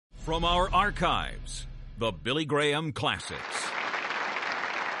From our archives, the Billy Graham Classics.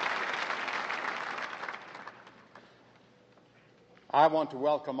 I want to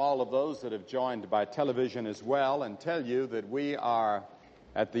welcome all of those that have joined by television as well and tell you that we are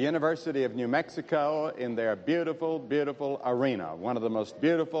at the University of New Mexico in their beautiful, beautiful arena, one of the most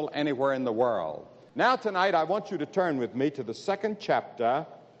beautiful anywhere in the world. Now tonight I want you to turn with me to the second chapter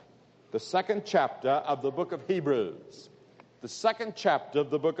of the book of Hebrews. The second chapter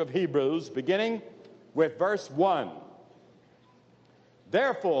of the book of Hebrews, beginning with verse 1.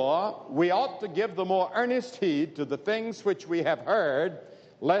 Therefore, we ought to give the more earnest heed to the things which we have heard,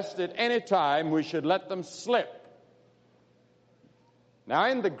 lest at any time we should let them slip. Now,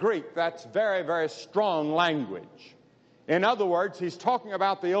 in the Greek, that's very, very strong language. In other words, he's talking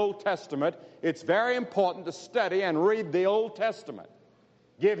about the Old Testament. It's very important to study and read the Old Testament.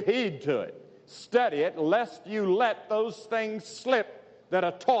 Give heed to it. Study it, lest you let those things slip that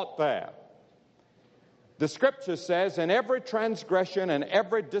are taught there. The Scripture says, in every transgression and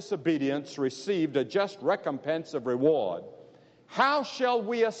every disobedience received a just recompense of reward. How shall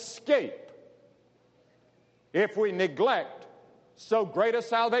we escape if we neglect so great a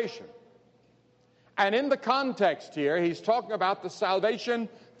salvation? And in the context here, he's talking about the salvation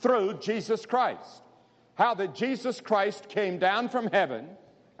through Jesus Christ. How that Jesus Christ came down from heaven,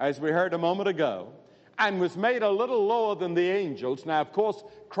 as we heard a moment ago, and was made a little lower than the angels. Now, of course,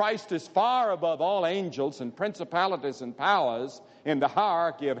 Christ is far above all angels and principalities and powers in the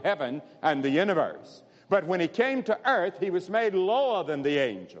hierarchy of heaven and the universe. But when he came to earth, he was made lower than the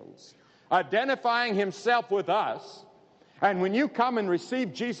angels, identifying himself with us. And when you come and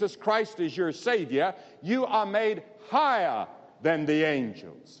receive Jesus Christ as your Savior, you are made higher than the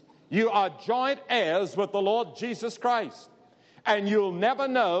angels. You are joint heirs with the Lord Jesus Christ. And you'll never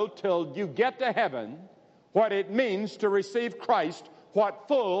know till you get to heaven what it means to receive Christ, what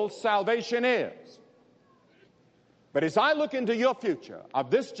full salvation is. But as I look into your future of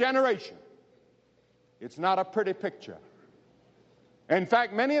this generation, it's not a pretty picture. In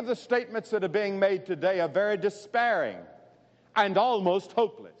fact, many of the statements that are being made today are very despairing and almost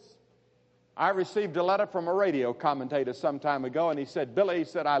hopeless. I received a letter from a radio commentator some time ago, and he said, Billy, he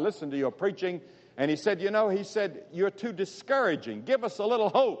said, I listened to your preaching, and he said, you're too discouraging. Give us a little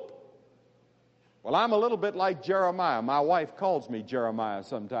hope. Well, I'm a little bit like Jeremiah. My wife calls me Jeremiah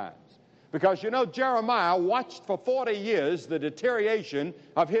sometimes. Because, Jeremiah watched for 40 years the deterioration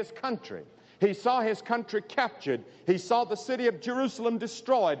of his country. He saw his country captured. He saw the city of Jerusalem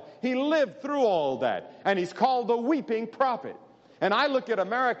destroyed. He lived through all that. And he's called the weeping prophet. And I look at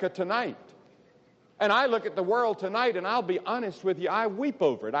America tonight. And I look at the world tonight, and I'll be honest with you, I weep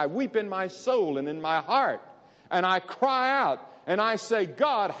over it. I weep in my soul and in my heart. And I cry out, and I say,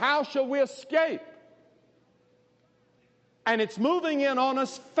 God, how shall we escape? And it's moving in on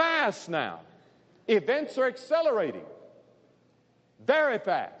us fast now. Events are accelerating very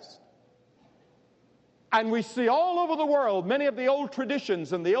fast. And we see all over the world many of the old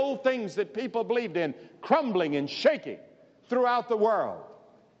traditions and the old things that people believed in crumbling and shaking throughout the world.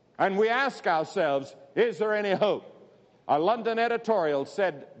 And we ask ourselves, is there any hope? A London editorial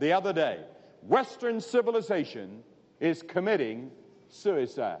said the other day, Western civilization is committing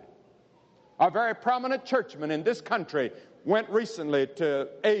suicide. A very prominent churchman in this country went recently to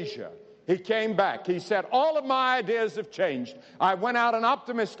Asia. He came back. He said, all of my ideas have changed. I went out an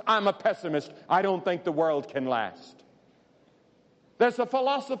optimist. I'm a pessimist. I don't think the world can last. There's a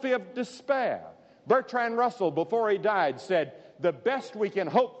philosophy of despair. Bertrand Russell, before he died, said, the best we can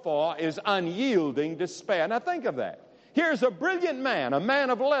hope for is unyielding despair. Now think of that. Here's a brilliant man, a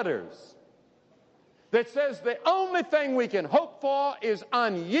man of letters, that says the only thing we can hope for is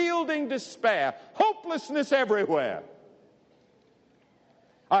unyielding despair, hopelessness everywhere.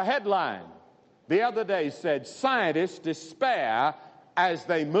 A headline the other day said, scientists despair as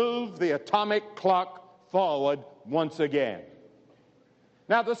they move the atomic clock forward once again.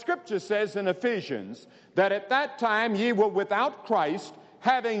 Now, the Scripture says in Ephesians that at that time ye were without Christ,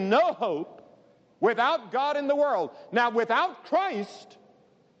 having no hope, without God in the world. Now, without Christ,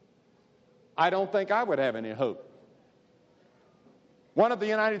 I don't think I would have any hope. One of the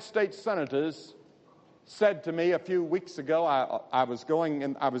United States senators said to me a few weeks ago, I was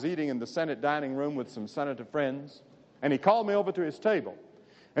eating in the Senate dining room with some senator friends, and he called me over to his table.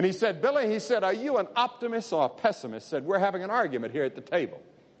 And he said, Billy, he said, are you an optimist or a pessimist? Said, we're having an argument here at the table.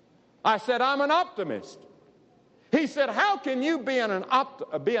 I said, I'm an optimist. He said, how can you be an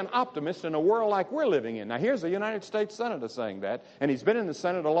optimist in a world like we're living in? Now, here's a United States senator saying that, and he's been in the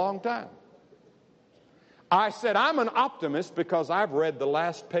Senate a long time. I said, I'm an optimist because I've read the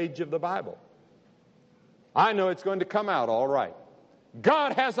last page of the Bible. I know it's going to come out all right.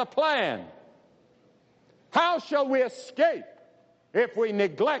 God has a plan. How shall we escape if we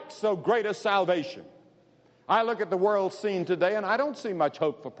neglect so great a salvation? I look at the world scene today and I don't see much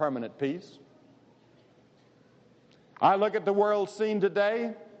hope for permanent peace. I look at the world scene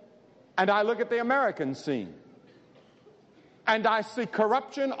today and I look at the American scene. And I see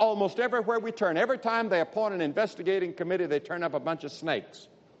corruption almost everywhere we turn. Every time they appoint an investigating committee, they turn up a bunch of snakes.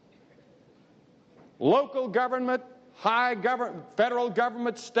 Local government, high government, federal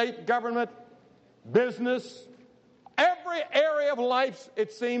government, state government, business, every area of life,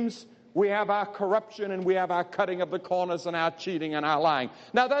 it seems, we have our corruption and we have our cutting of the corners and our cheating and our lying.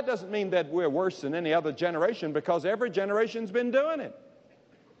 Now, that doesn't mean that we're worse than any other generation, because every generation's been doing it.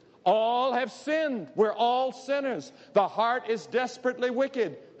 All have sinned. We're all sinners. The heart is desperately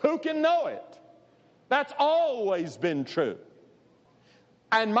wicked. Who can know it? That's always been true.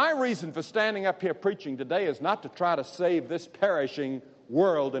 And my reason for standing up here preaching today is not to try to save this perishing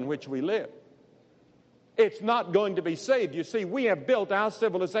world in which we live. It's not going to be saved. You see, we have built our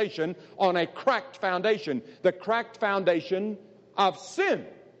civilization on a cracked foundation, the cracked foundation of sin,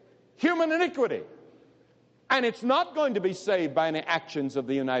 human iniquity. And it's not going to be saved by any actions of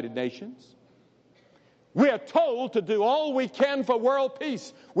the United Nations. We are told to do all we can for world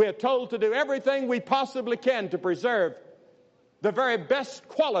peace. We are told to do everything we possibly can to preserve the very best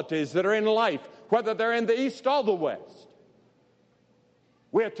qualities that are in life, whether they're in the East or the West.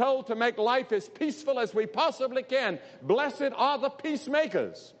 We are told to make life as peaceful as we possibly can. Blessed are the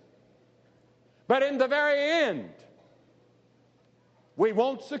peacemakers. But in the very end, we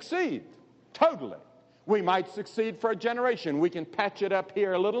won't succeed totally. We might succeed for a generation. We can patch it up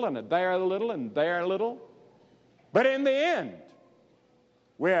here a little and there a little and there a little. But in the end,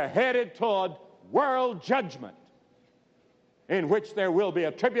 we're headed toward world judgment, in which there will be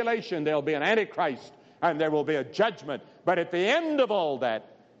a tribulation, there will be an antichrist, and there will be a judgment. But at the end of all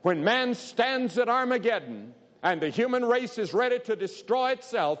that, when man stands at Armageddon and the human race is ready to destroy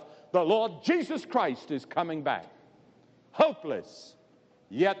itself, the Lord Jesus Christ is coming back. Hopeless,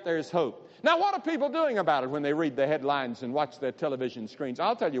 yet there's hope. Now, what are people doing about it when they read the headlines and watch their television screens?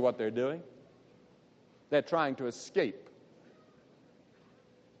 I'll tell you what they're doing. They're trying to escape.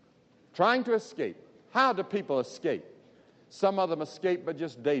 Trying to escape. How do people escape? Some of them escape by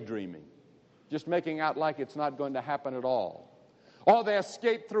just daydreaming, just making out like it's not going to happen at all. Or they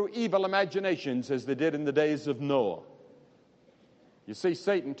escape through evil imaginations, as they did in the days of Noah. You see,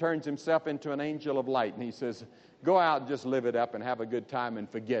 Satan turns himself into an angel of light, and he says, go out and just live it up and have a good time and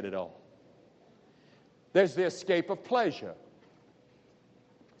forget it all. There's the escape of pleasure,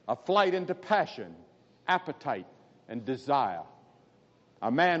 a flight into passion, appetite, and desire. A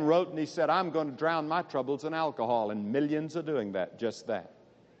man wrote and he said, I'm going to drown my troubles in alcohol, and millions are doing that, just that.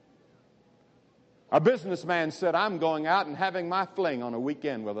 A businessman said, I'm going out and having my fling on a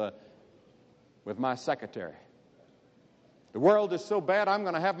weekend with my secretary. The world is so bad, I'm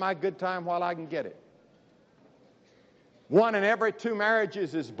going to have my good time while I can get it. 1 in every 2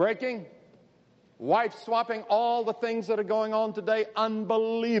 marriages is breaking. Wife swapping, all the things that are going on today,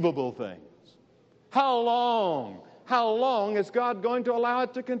 unbelievable things. How long? How long is God going to allow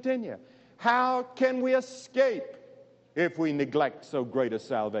it to continue? How can we escape if we neglect so great a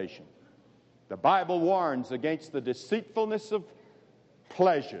salvation? The Bible warns against the deceitfulness of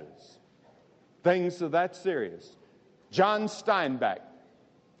pleasures, things of that serious. John Steinbeck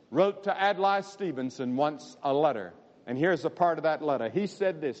wrote to Adlai Stevenson once a letter. And here's a part of that letter. He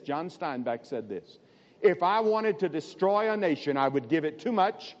said this, John Steinbeck said this, if I wanted to destroy a nation, I would give it too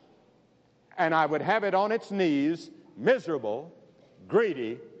much, and I would have it on its knees, miserable,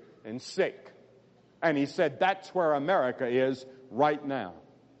 greedy, and sick. And he said that's where America is right now.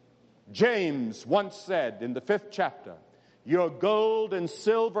 James once said in the 5th chapter, your gold and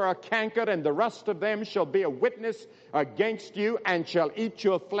silver are cankered, and the rust of them shall be a witness against you, and shall eat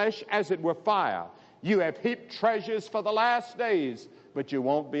your flesh as it were fire. You have heaped treasures for the last days, but you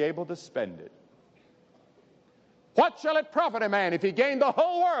won't be able to spend it. What shall it profit a man if he gain the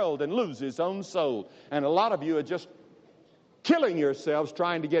whole world and lose his own soul? And a lot of you are just killing yourselves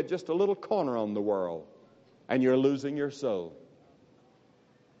trying to get just a little corner on the world, and you're losing your soul.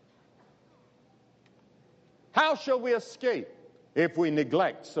 How shall we escape if we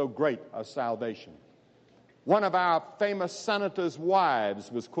neglect so great a salvation? One of our famous senators'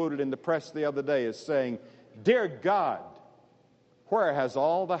 wives was quoted in the press the other day as saying, dear God, where has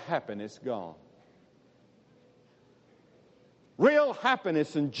all the happiness gone? Real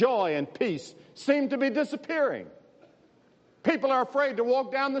happiness and joy and peace seem to be disappearing. People are afraid to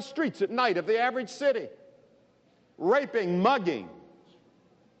walk down the streets at night of the average city. Raping, mugging,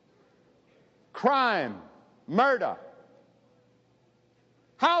 crime, murder.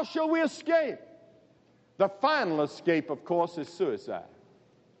 How shall we escape? The final escape, of course, is suicide.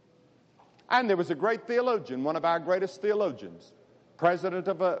 And there was a great theologian, one of our greatest theologians,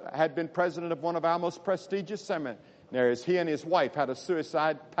 had been president of one of our most prestigious seminaries. He and his wife had a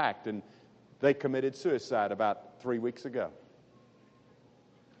suicide pact, and they committed suicide about 3 weeks ago.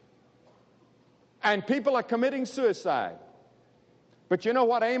 And people are committing suicide. But you know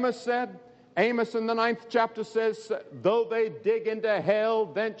what Amos said? Amos in the 9th chapter says, though they dig into hell,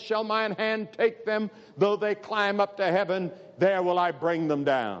 thence shall mine hand take them. Though they climb up to heaven, there will I bring them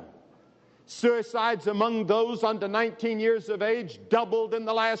down. Suicides among those under 19 years of age doubled in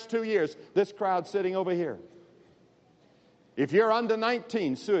the last 2 years. This crowd sitting over here. If you're under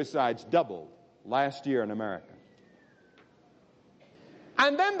 19, suicides doubled last year in America.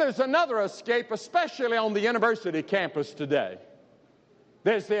 And then there's another escape, especially on the university campus today.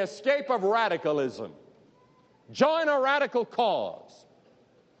 There's the escape of radicalism. Join a radical cause.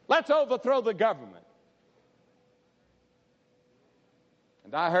 Let's overthrow the government.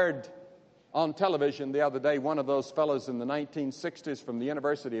 And I heard on television the other day one of those fellows in the 1960s from the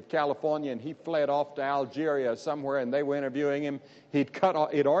University of California, and he fled off to Algeria somewhere, and they were interviewing him. He'd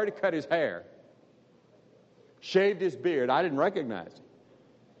already cut his hair, shaved his beard. I didn't recognize him.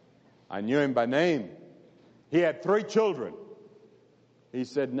 I knew him by name. He had 3 children. He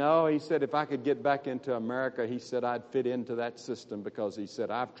said, no, he said, if I could get back into America, he said, I'd fit into that system, because he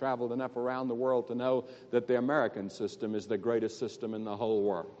said, I've traveled enough around the world to know that the American system is the greatest system in the whole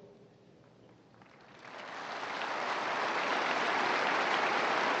world.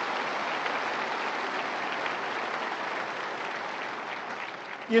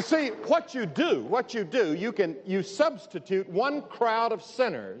 You see, what you do, you substitute one crowd of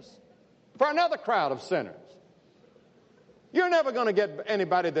sinners for another crowd of sinners. You're never going to get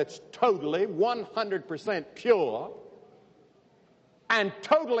anybody that's totally 100% pure and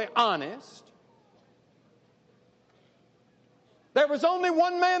totally honest. There was only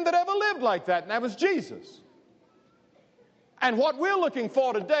one man that ever lived like that, and that was Jesus. And what we're looking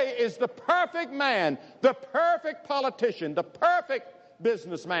for today is the perfect man, the perfect politician, the perfect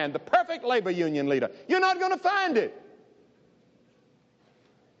businessman, the perfect labor union leader. You're not going to find it.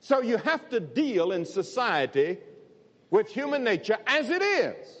 So you have to deal in society with human nature as it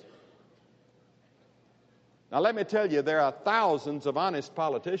is. Now let me tell you, there are thousands of honest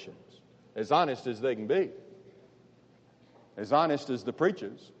politicians, as honest as they can be, as honest as the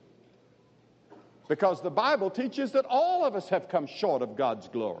preachers, because the Bible teaches that all of us have come short of God's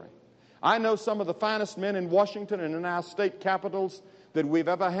glory. I know some of the finest men in Washington and in our state capitals that we've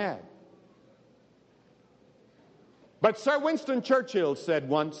ever had. But Sir Winston Churchill said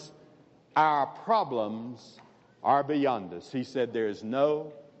once, our problems are beyond us. He said, there is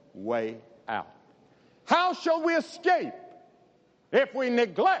no way out. How shall we escape if we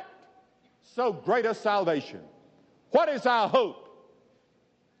neglect so great a salvation? What is our hope?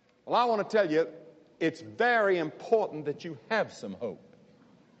 Well, I want to tell you, it's very important that you have some hope.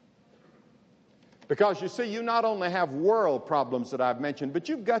 Because you see, you not only have world problems that I've mentioned, but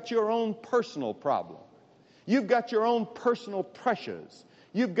you've got your own personal problem. You've got your own personal pressures.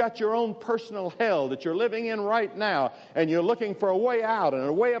 You've got your own personal hell that you're living in right now, and you're looking for a way out and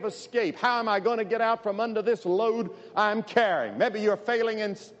a way of escape. How am I going to get out from under this load I'm carrying? Maybe you're failing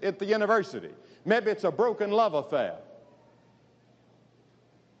at the university. Maybe it's a broken love affair.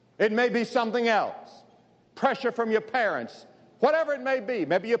 It may be something else. Pressure from your parents. Whatever it may be.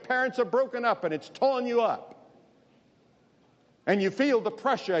 Maybe your parents are broken up and it's torn you up. And you feel the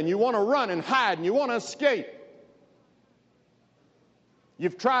pressure and you want to run and hide and you want to escape.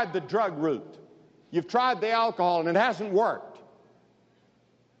 You've tried the drug route. You've tried the alcohol and it hasn't worked.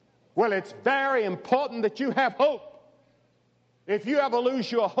 Well, it's very important that you have hope. If you ever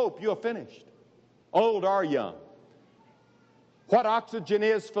lose your hope, you're finished, old or young. What oxygen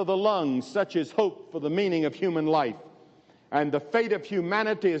is for the lungs, such is hope for the meaning of human life. And the fate of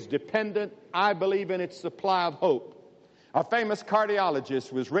humanity is dependent, I believe, in its supply of hope. A famous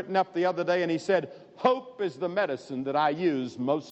cardiologist was written up the other day, and he said, hope is the medicine that I use most